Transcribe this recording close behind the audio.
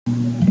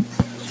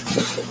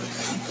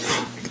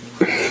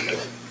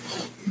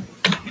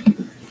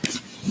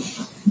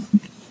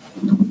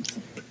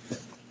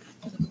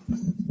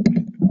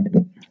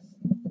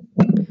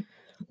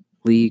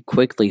Lee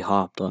quickly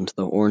hopped onto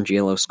the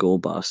orange-yellow school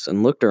bus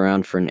and looked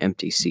around for an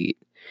empty seat.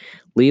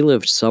 Lee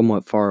lived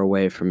somewhat far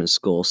away from his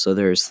school, so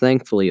there is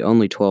thankfully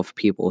only 12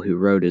 people who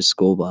rode his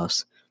school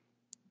bus.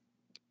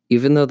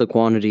 Even though the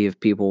quantity of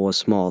people was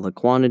small, the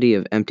quantity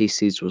of empty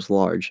seats was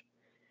large.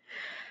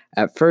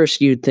 At first,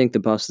 you'd think the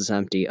bus is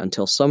empty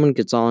until someone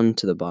gets on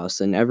to the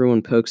bus and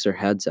everyone pokes their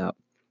heads out.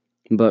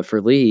 But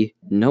for Lee,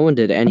 no one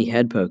did any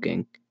head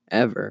poking,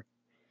 ever.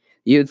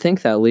 You'd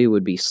think that Lee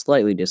would be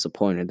slightly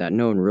disappointed that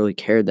no one really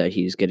cared that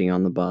he was getting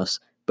on the bus,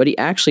 but he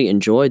actually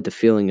enjoyed the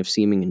feeling of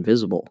seeming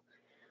invisible.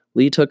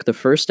 Lee took the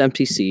first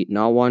empty seat,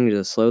 not wanting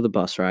to slow the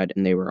bus ride,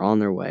 and they were on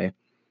their way.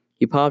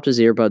 He popped his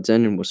earbuds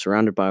in and was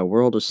surrounded by a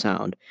world of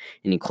sound,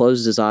 and he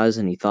closed his eyes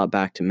and he thought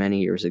back to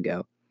many years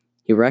ago.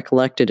 He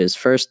recollected his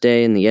first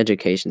day in the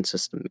education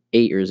system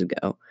 8 years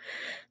ago,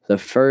 the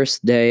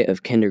first day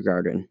of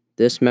kindergarten.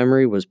 This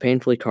memory was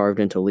painfully carved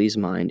into Lee's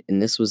mind,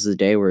 and this was the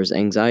day where his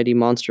anxiety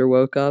monster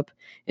woke up,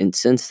 and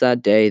since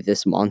that day,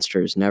 this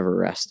monster has never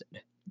rested.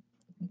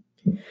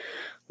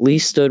 Lee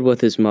stood with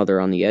his mother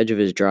on the edge of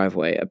his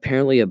driveway.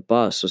 Apparently, a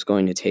bus was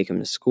going to take him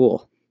to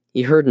school.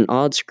 He heard an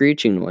odd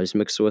screeching noise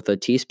mixed with a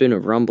teaspoon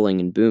of rumbling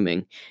and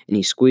booming, and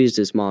he squeezed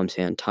his mom's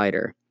hand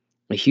tighter.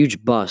 A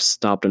huge bus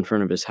stopped in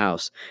front of his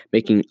house,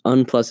 making an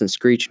unpleasant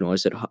screech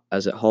noise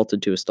as it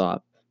halted to a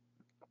stop.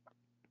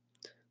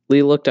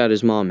 Lee looked at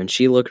his mom, and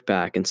she looked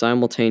back and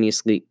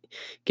simultaneously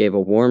gave a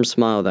warm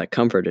smile that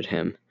comforted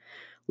him.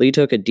 Lee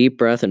took a deep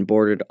breath and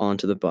boarded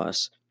onto the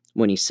bus.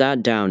 When he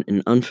sat down,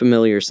 an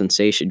unfamiliar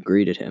sensation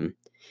greeted him.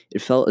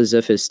 It felt as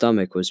if his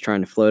stomach was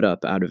trying to float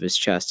up out of his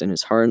chest, and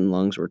his heart and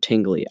lungs were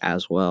tingly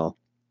as well.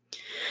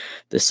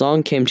 The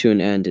song came to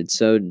an end, and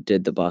so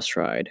did the bus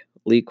ride.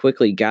 Lee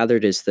quickly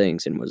gathered his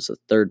things and was the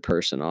third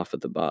person off of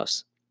the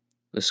bus.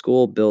 The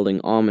school building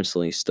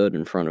ominously stood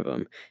in front of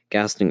him,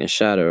 casting a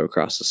shadow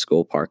across the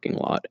school parking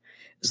lot.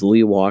 As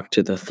Lee walked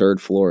to the third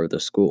floor of the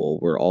school,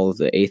 where all of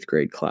the 8th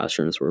grade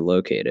classrooms were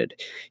located,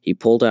 he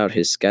pulled out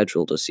his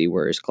schedule to see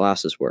where his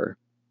classes were.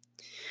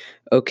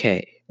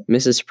 Okay,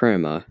 Mrs.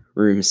 Prima,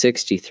 room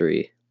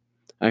 63.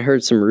 I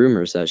heard some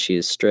rumors that she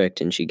is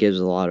strict and she gives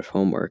a lot of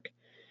homework.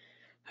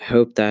 I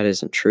hope that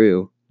isn't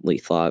true, Lee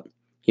thought.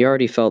 He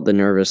already felt the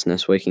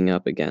nervousness waking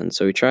up again,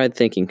 so he tried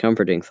thinking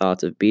comforting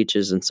thoughts of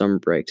beaches and summer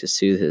break to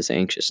soothe his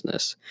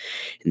anxiousness.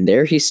 And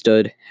there he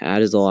stood,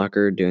 at his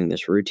locker, doing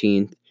this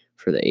routine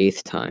for the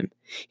 8th time.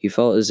 He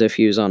felt as if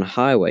he was on a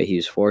highway he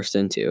was forced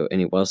into,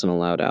 and he wasn't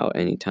allowed out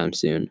anytime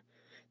soon.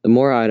 The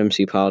more items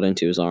he piled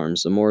into his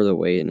arms, the more the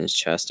weight in his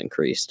chest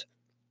increased.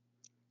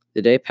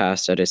 The day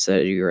passed at a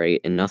steady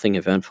rate, and nothing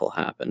eventful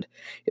happened.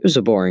 It was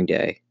a boring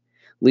day.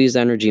 Lee's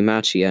energy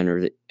matched the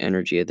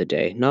energy of the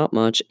day, not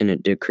much, and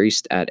it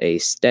decreased at a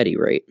steady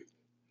rate.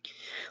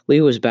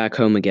 Lee was back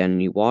home again, and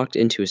he walked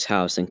into his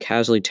house and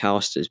casually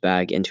tossed his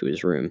bag into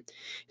his room.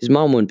 His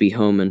mom wouldn't be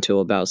home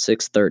until about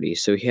 6:30,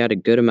 so he had a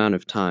good amount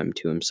of time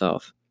to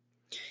himself.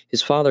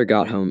 His father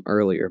got home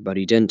earlier, but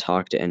he didn't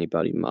talk to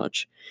anybody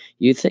much.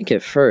 You'd think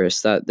at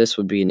first that this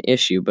would be an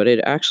issue, but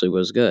it actually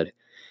was good.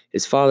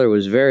 His father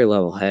was very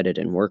level-headed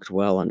and worked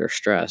well under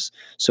stress,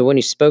 so when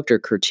he spoke or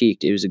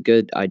critiqued, it was a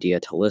good idea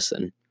to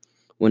listen.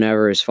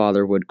 Whenever his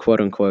father would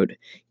quote-unquote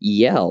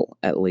yell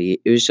at Lee,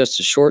 it was just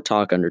a short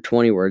talk under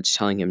 20 words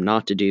telling him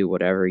not to do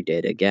whatever he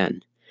did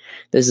again.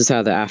 This is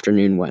how the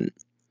afternoon went.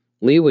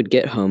 Lee would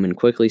get home and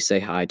quickly say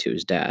hi to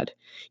his dad.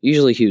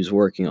 Usually he was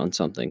working on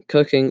something,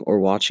 cooking or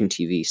watching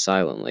TV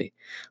silently.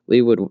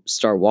 Lee would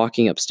start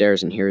walking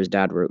upstairs and hear his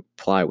dad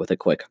reply with a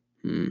quick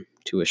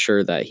to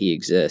assure that he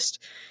exists,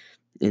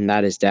 and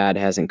that his dad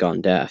hasn't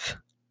gone deaf.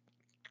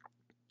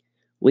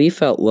 Lee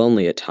felt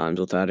lonely at times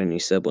without any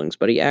siblings,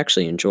 but he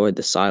actually enjoyed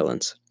the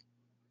silence.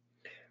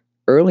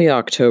 Early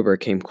October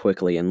came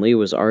quickly, and Lee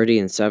was already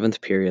in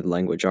 7th period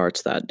language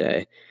arts that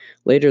day.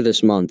 Later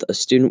this month, a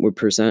student would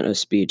present a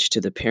speech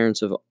to the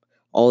parents of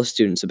all the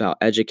students about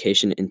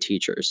education and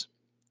teachers.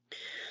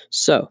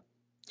 So,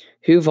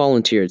 who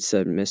volunteered,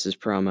 said Mrs.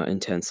 Prama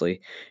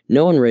intensely.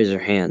 No one raised their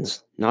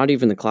hands, not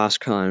even the class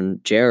clown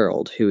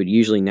Gerald, who would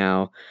usually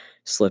now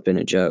slip in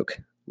a joke.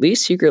 Lee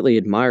secretly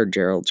admired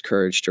Gerald's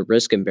courage to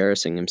risk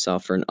embarrassing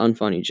himself for an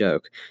unfunny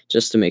joke,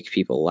 just to make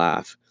people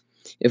laugh.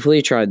 If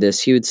Lee tried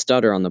this, he would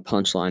stutter on the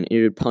punchline, and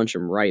he would punch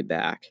him right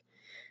back.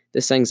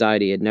 This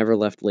anxiety had never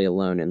left Lee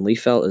alone, and Lee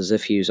felt as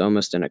if he was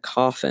almost in a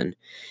coffin,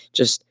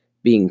 just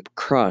being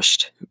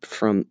crushed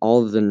from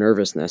all of the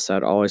nervousness that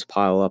would always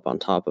pile up on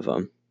top of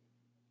him.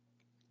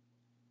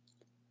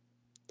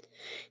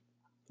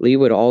 Lee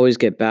would always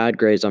get bad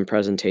grades on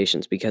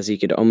presentations because he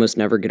could almost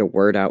never get a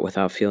word out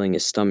without feeling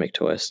his stomach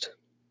twist.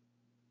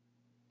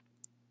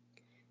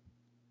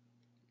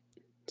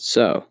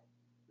 So,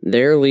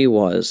 there Lee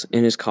was,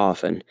 in his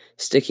coffin,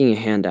 sticking a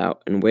hand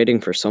out and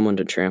waiting for someone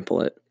to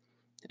trample it.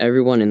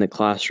 Everyone in the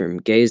classroom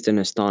gazed in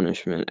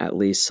astonishment at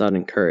Lee's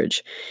sudden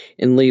courage,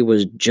 and Lee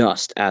was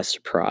just as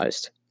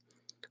surprised.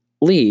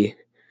 Lee,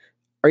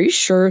 are you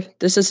sure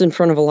this is in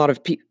front of a lot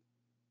of people?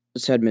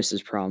 Said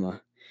Mrs.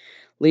 Prama.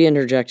 Lee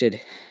interjected,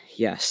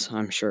 Yes,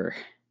 I'm sure,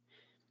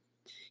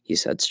 he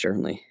said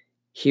sternly.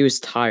 He was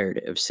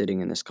tired of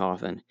sitting in this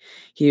coffin.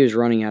 He was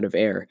running out of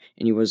air,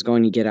 and he was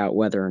going to get out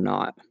whether or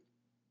not.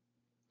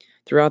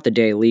 Throughout the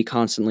day, Lee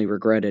constantly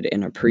regretted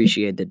and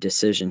appreciated the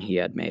decision he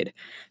had made.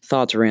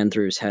 Thoughts ran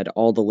through his head,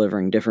 all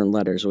delivering different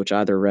letters, which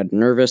either read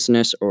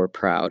nervousness or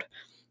proud.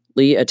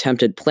 Lee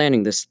attempted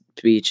planning this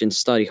speech in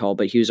study hall,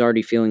 but he was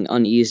already feeling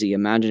uneasy,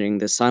 imagining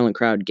the silent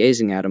crowd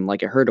gazing at him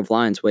like a herd of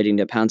lions waiting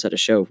to pounce at a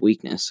show of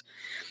weakness.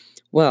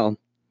 Well,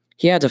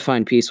 he had to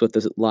find peace with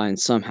the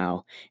lions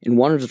somehow, and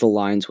one of the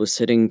lions was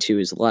sitting to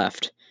his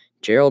left,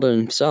 Gerald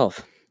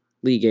himself.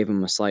 Lee gave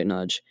him a slight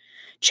nudge.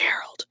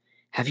 Gerald,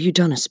 have you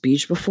done a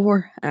speech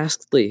before?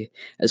 Asked Lee,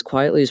 as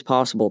quietly as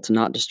possible to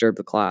not disturb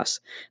the class.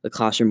 The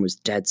classroom was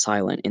dead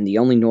silent, and the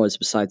only noise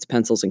besides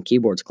pencils and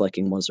keyboards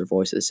clicking was their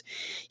voices.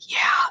 Yeah,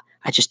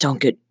 I just don't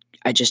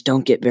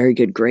get very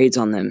good grades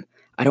on them.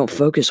 I don't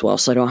focus well,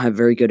 so I don't have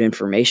very good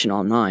information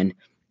on mine,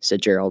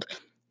 said Gerald.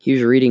 He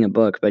was reading a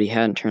book, but he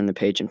hadn't turned the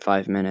page in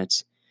 5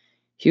 minutes.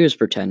 He was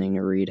pretending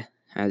to read,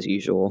 as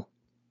usual.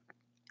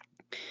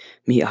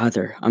 Me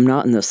either. I'm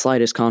not in the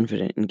slightest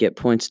confident and get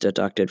points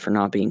deducted for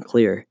not being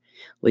clear,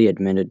 Lee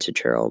admitted to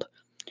Gerald.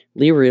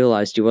 Lee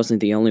realized he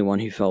wasn't the only one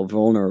who felt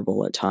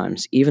vulnerable at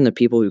times. Even the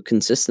people who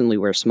consistently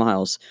wear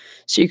smiles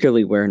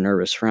secretly wear a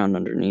nervous frown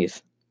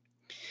underneath.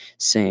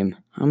 Same.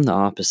 I'm the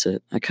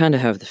opposite. I kind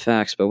of have the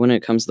facts, but when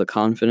it comes to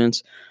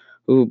confidence,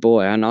 ooh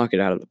boy, I knock it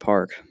out of the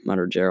park,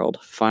 muttered Gerald,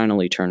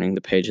 finally turning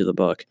the page of the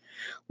book.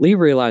 Lee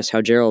realized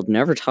how Gerald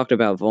never talked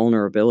about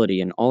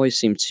vulnerability and always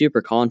seemed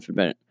super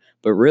confident,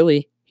 but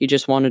really, he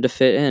just wanted to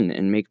fit in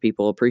and make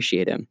people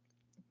appreciate him.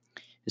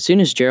 As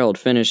soon as Gerald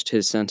finished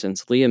his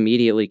sentence, Lee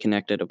immediately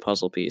connected a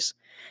puzzle piece.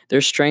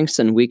 Their strengths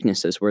and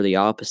weaknesses were the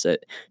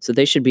opposite, so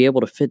they should be able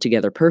to fit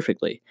together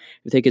perfectly.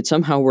 If they could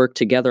somehow work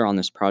together on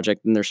this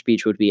project, then their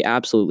speech would be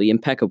absolutely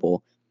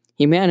impeccable.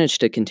 He managed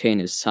to contain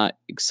his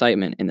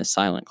excitement in the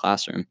silent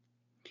classroom.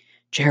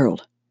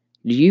 Gerald,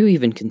 do you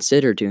even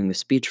consider doing the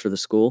speech for the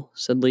school?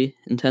 Said Lee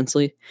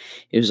intensely.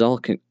 It was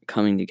all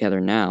coming together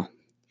now.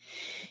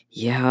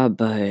 Yeah,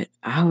 but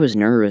I was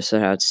nervous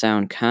that I'd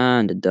sound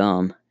kinda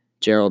dumb,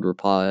 Gerald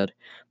replied,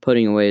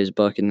 putting away his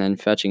book and then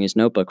fetching his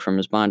notebook from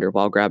his binder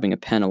while grabbing a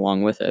pen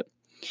along with it.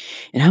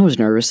 And I was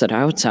nervous that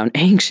I would sound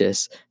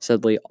anxious,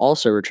 said Lee,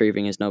 also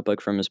retrieving his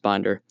notebook from his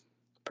binder.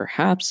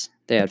 Perhaps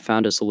they had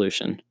found a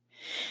solution.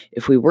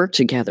 If we work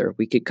together,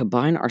 we could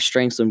combine our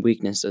strengths and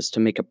weaknesses to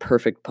make a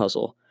perfect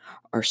puzzle.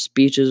 Our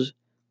speeches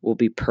will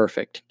be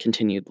perfect,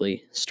 continued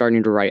Lee,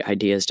 starting to write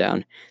ideas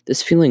down.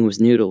 This feeling was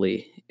new to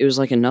Lee. It was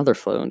like another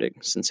floating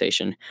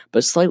sensation,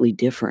 but slightly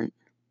different.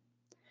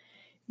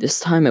 This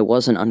time it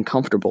wasn't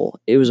uncomfortable.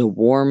 It was a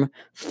warm,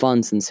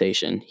 fun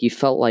sensation. He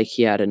felt like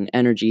he had an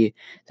energy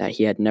that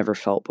he had never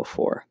felt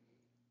before.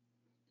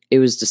 It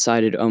was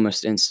decided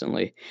almost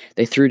instantly.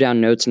 They threw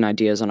down notes and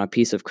ideas on a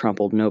piece of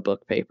crumpled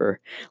notebook paper.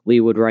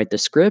 Lee would write the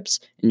scripts,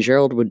 and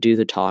Gerald would do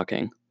the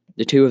talking.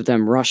 The two of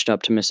them rushed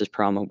up to Mrs.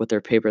 Prama with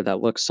their paper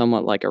that looked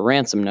somewhat like a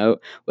ransom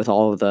note, with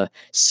all of the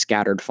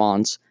scattered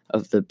fonts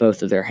of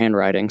both of their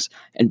handwritings,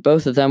 and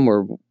both of them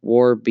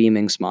wore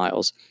beaming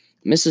smiles.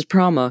 Mrs.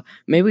 Prama,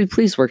 may we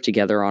please work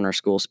together on our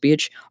school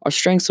speech? Our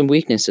strengths and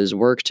weaknesses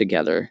work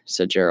together,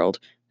 said Gerald,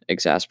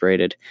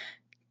 exasperated.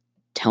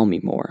 Tell me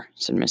more,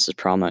 said Mrs.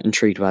 Prama,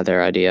 intrigued by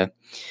their idea.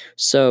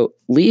 So,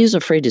 Lee is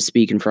afraid to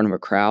speak in front of a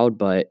crowd,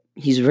 but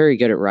he's very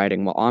good at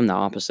writing, while I'm the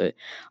opposite.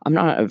 I'm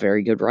not a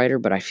very good writer,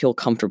 but I feel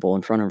comfortable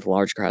in front of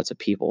large crowds of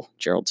people,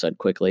 Gerald said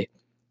quickly.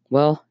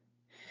 Well,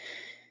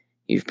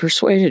 you've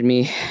persuaded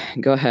me.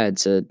 Go ahead,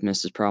 said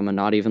Mrs. Prama,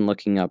 not even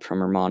looking up from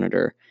her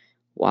monitor,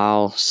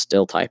 while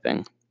still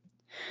typing.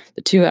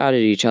 The two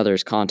added each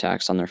other's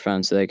contacts on their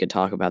phones so they could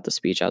talk about the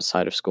speech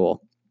outside of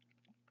school.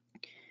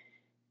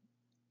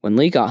 When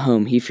Lee got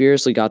home, he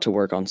furiously got to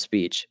work on the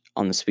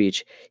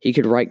speech. He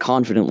could write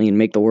confidently and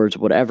make the words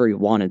whatever he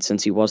wanted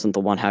since he wasn't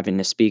the one having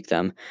to speak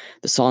them.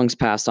 The songs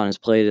passed on his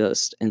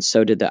playlist, and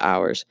so did the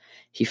hours.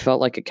 He felt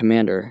like a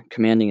commander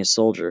commanding his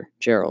soldier,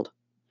 Gerald.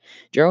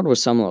 Gerald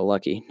was somewhat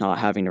lucky, not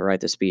having to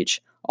write the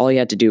speech. All he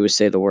had to do was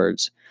say the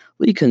words.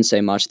 Lee couldn't say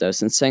much, though,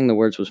 since saying the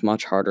words was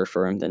much harder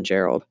for him than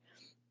Gerald.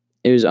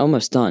 It was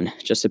almost done,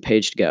 just a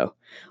page to go.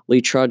 Lee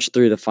trudged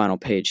through the final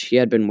page. He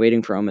had been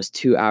waiting for almost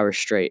 2 hours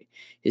straight.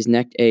 His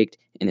neck ached,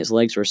 and his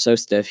legs were so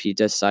stiff he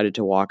decided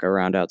to walk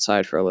around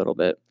outside for a little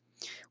bit.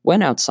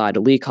 When outside,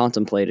 Lee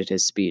contemplated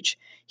his speech.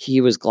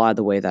 He was glad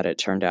the way that it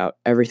turned out.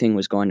 Everything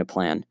was going to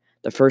plan.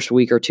 The first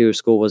week or two of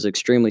school was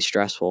extremely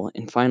stressful,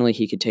 and finally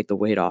he could take the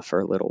weight off for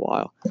a little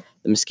while.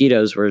 The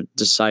mosquitoes were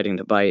deciding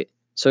to bite,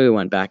 so he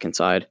went back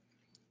inside.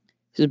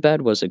 His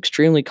bed was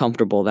extremely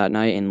comfortable that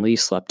night, and Lee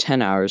slept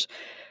 10 hours,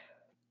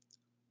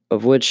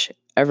 of which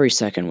every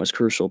second was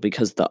crucial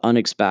because of the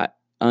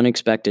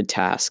unexpected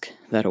task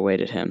that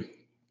awaited him.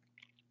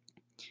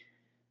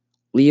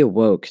 Lee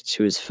awoke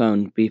to his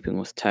phone beeping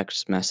with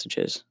text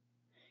messages.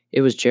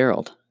 It was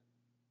Gerald.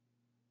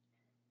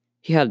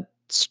 He had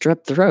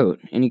strep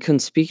throat, and he couldn't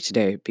speak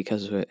today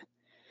because of it.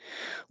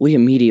 Lee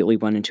immediately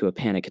went into a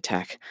panic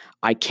attack.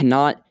 I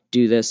cannot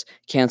do this.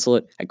 Cancel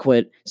it. I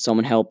quit.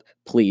 Someone help,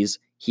 please,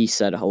 he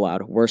said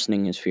aloud,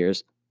 worsening his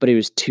fears. But it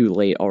was too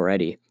late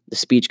already. The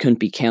speech couldn't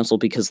be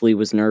canceled because Lee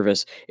was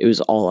nervous. It was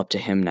all up to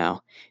him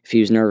now. If he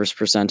was nervous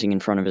presenting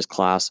in front of his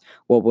class,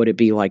 what would it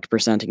be like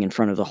presenting in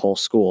front of the whole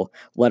school,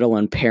 let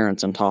alone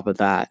parents on top of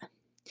that?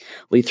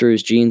 Lee threw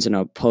his jeans and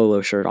a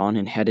polo shirt on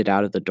and headed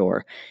out of the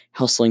door,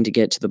 hustling to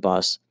get to the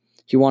bus.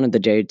 He wanted the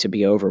day to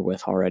be over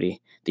with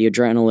already. The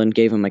adrenaline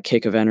gave him a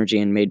kick of energy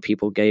and made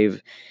people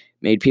give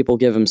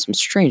him some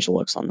strange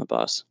looks on the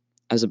bus.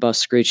 As the bus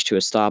screeched to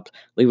a stop,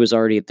 Lee was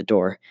already at the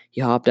door. He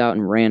hopped out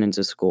and ran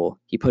into school.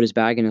 He put his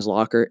bag in his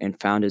locker and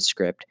found his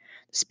script.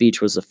 The speech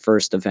was the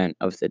first event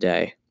of the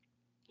day.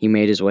 He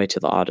made his way to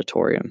the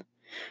auditorium.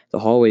 The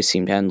hallway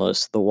seemed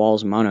endless, the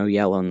walls mono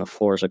yellow and the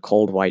floors a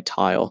cold white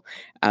tile.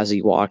 As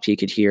he walked, he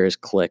could hear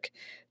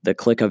the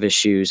click of his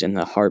shoes and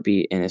the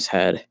heartbeat in his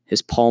head.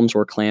 His palms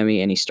were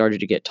clammy and he started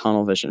to get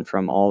tunnel vision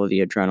from all of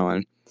the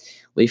adrenaline.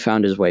 Lee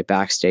found his way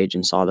backstage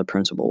and saw the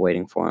principal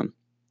waiting for him.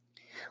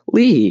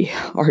 "Lee,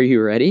 are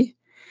you ready?"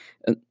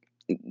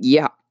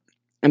 Yeah,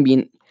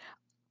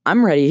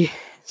 I'm ready,"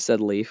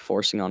 said Lee,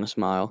 forcing on a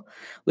smile.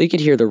 Lee could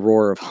hear the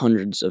roar of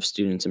hundreds of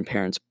students and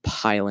parents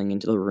piling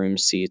into the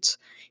room's seats.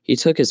 He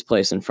took his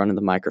place in front of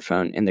the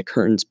microphone, and the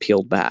curtains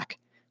peeled back,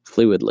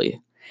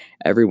 fluidly.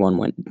 Everyone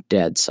went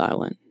dead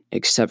silent,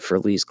 except for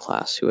Lee's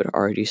class, who had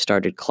already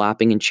started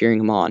clapping and cheering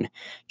him on,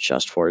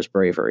 just for his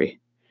bravery.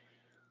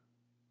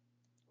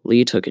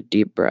 Lee took a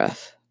deep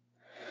breath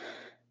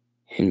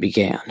and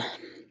began.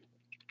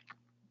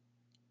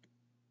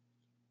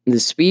 The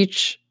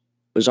speech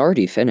was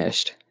already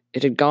finished.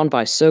 It had gone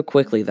by so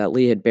quickly that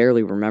Lee had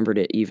barely remembered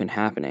it even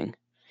happening.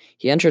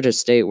 He entered a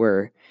state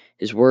where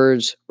his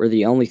words were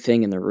the only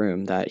thing in the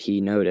room that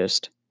he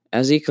noticed.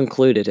 As he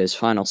concluded his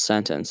final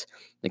sentence,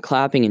 the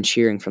clapping and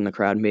cheering from the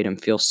crowd made him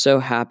feel so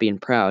happy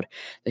and proud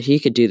that he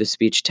could do the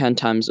speech 10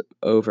 times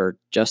over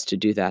just to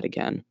do that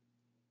again.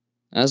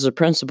 As the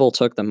principal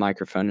took the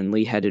microphone and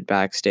Lee headed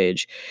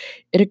backstage,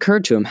 it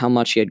occurred to him how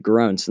much he had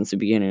grown since the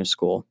beginning of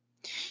school.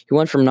 He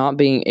went from not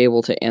being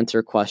able to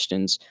answer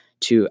questions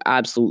to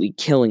absolutely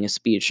killing a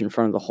speech in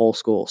front of the whole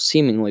school,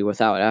 seemingly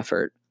without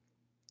effort.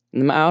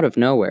 And out of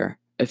nowhere,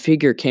 a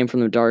figure came from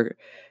the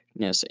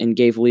darkness and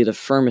gave Lee the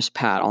firmest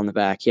pat on the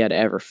back he had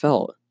ever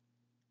felt.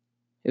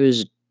 It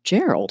was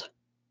Gerald.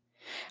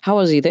 How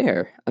was he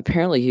there?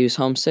 Apparently he was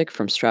homesick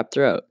from strep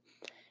throat.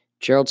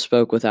 Gerald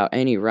spoke without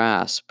any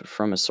rasp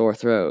from a sore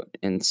throat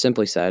and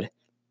simply said,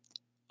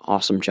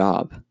 "Awesome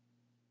job."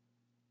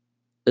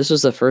 This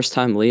was the first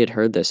time Lee had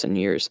heard this in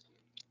years.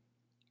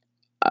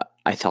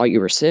 I thought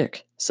you were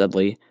sick," said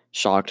Lee,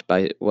 shocked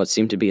by what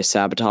seemed to be a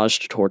sabotage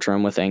to torture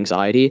him with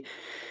anxiety.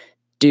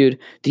 "Dude,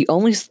 the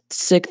only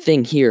sick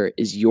thing here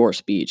is your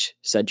speech,"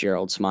 said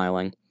Gerald,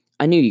 smiling.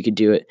 "I knew you could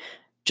do it.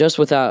 Just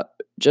with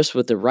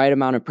the right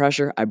amount of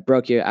pressure, I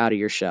broke you out of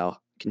your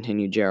shell,"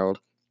 continued Gerald.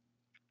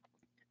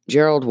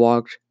 Gerald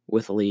walked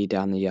with Lee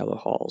down the yellow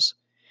halls.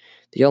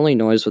 The only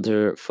noise was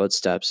their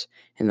footsteps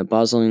and the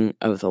buzzing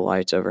of the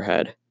lights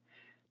overhead.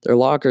 Their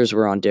lockers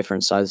were on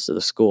different sides of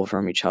the school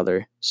from each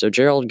other, so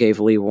Gerald gave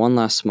Lee one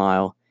last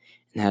smile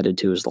and headed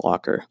to his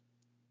locker.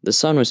 The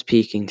sun was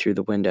peeking through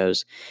the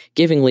windows,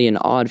 giving Lee an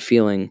odd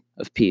feeling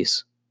of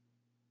peace.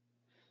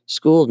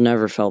 School had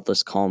never felt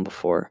this calm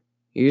before.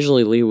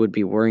 Usually Lee would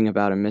be worrying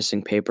about a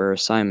missing paper or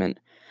assignment,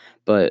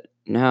 but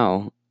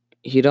now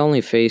he'd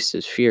only faced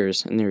his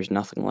fears and there was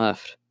nothing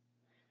left.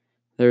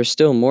 There were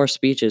still more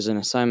speeches and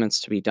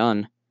assignments to be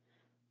done,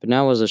 but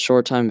now was a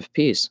short time of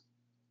peace.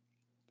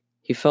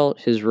 He felt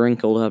his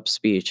wrinkled-up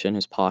speech in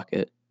his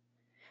pocket.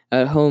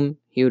 At home,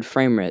 he would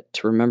frame it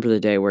to remember the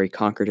day where he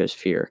conquered his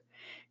fear,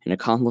 an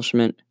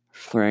accomplishment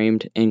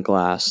framed in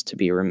glass to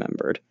be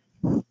remembered.